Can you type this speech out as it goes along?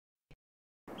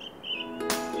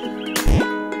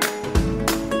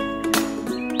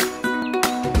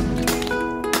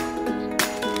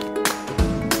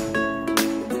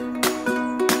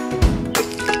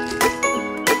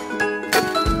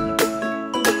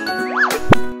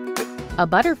A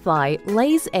butterfly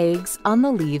lays eggs on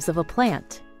the leaves of a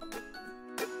plant.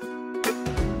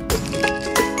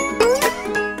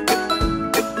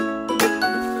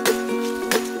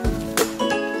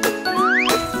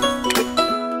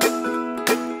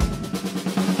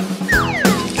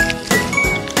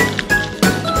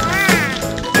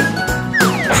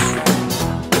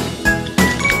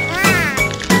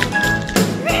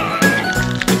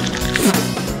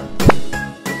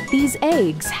 These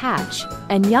eggs hatch,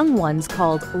 and young ones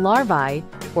called larvae,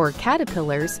 or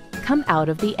caterpillars, come out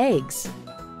of the eggs.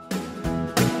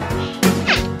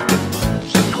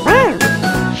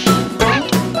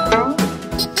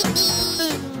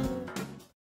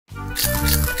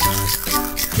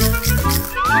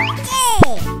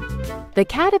 The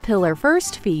caterpillar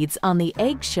first feeds on the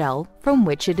eggshell from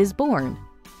which it is born.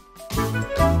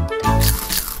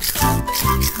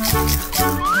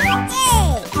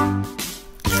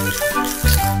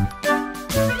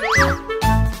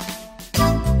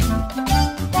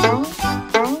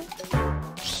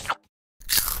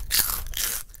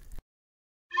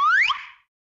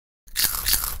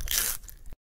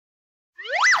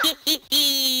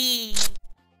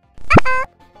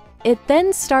 It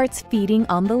then starts feeding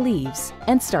on the leaves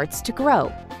and starts to grow.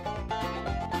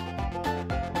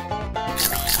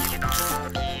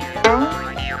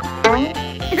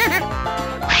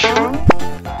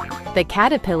 The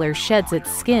caterpillar sheds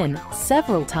its skin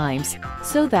several times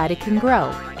so that it can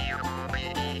grow.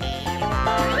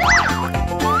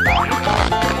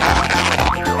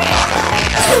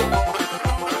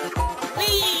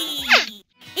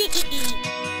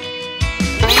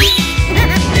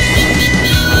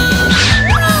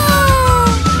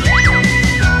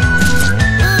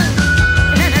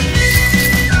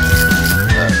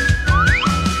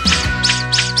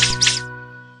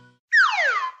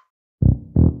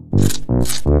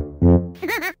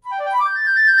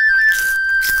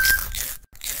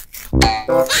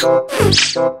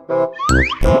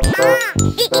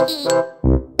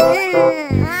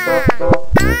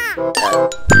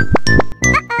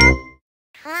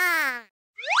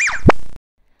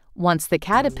 Once the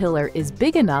caterpillar is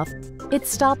big enough, it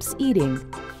stops eating.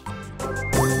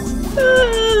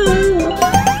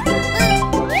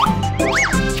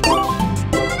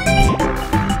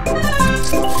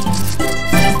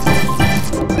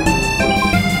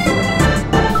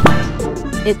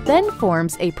 It then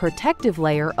forms a protective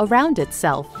layer around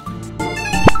itself.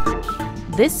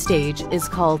 This stage is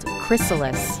called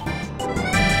chrysalis.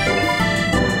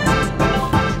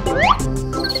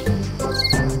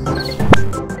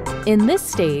 In this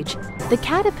stage, the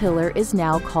caterpillar is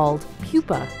now called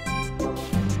pupa.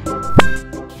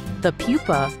 The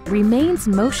pupa remains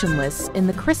motionless in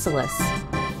the chrysalis.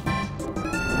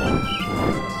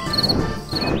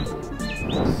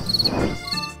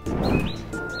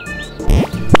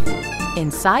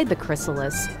 Inside the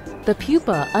chrysalis, the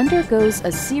pupa undergoes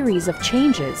a series of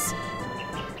changes.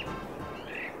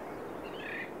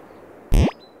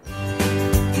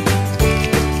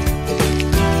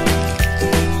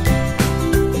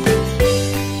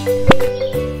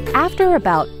 After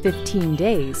about 15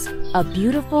 days, a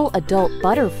beautiful adult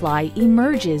butterfly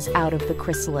emerges out of the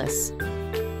chrysalis.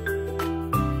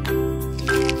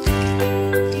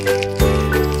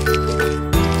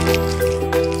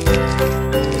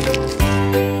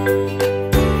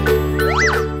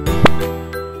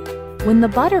 When the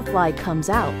butterfly comes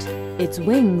out, its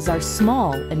wings are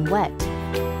small and wet.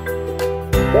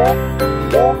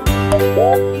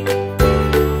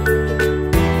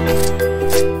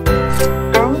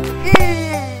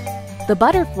 The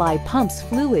butterfly pumps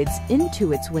fluids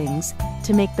into its wings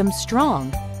to make them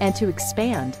strong and to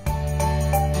expand.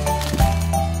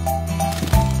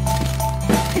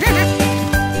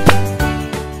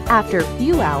 After a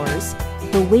few hours,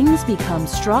 the wings become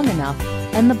strong enough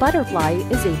and the butterfly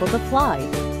is able to fly.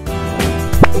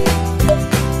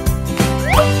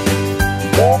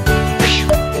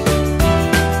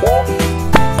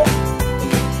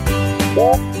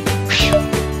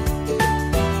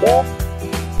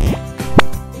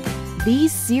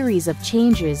 These series of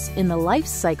changes in the life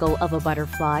cycle of a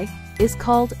butterfly is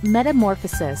called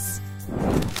metamorphosis.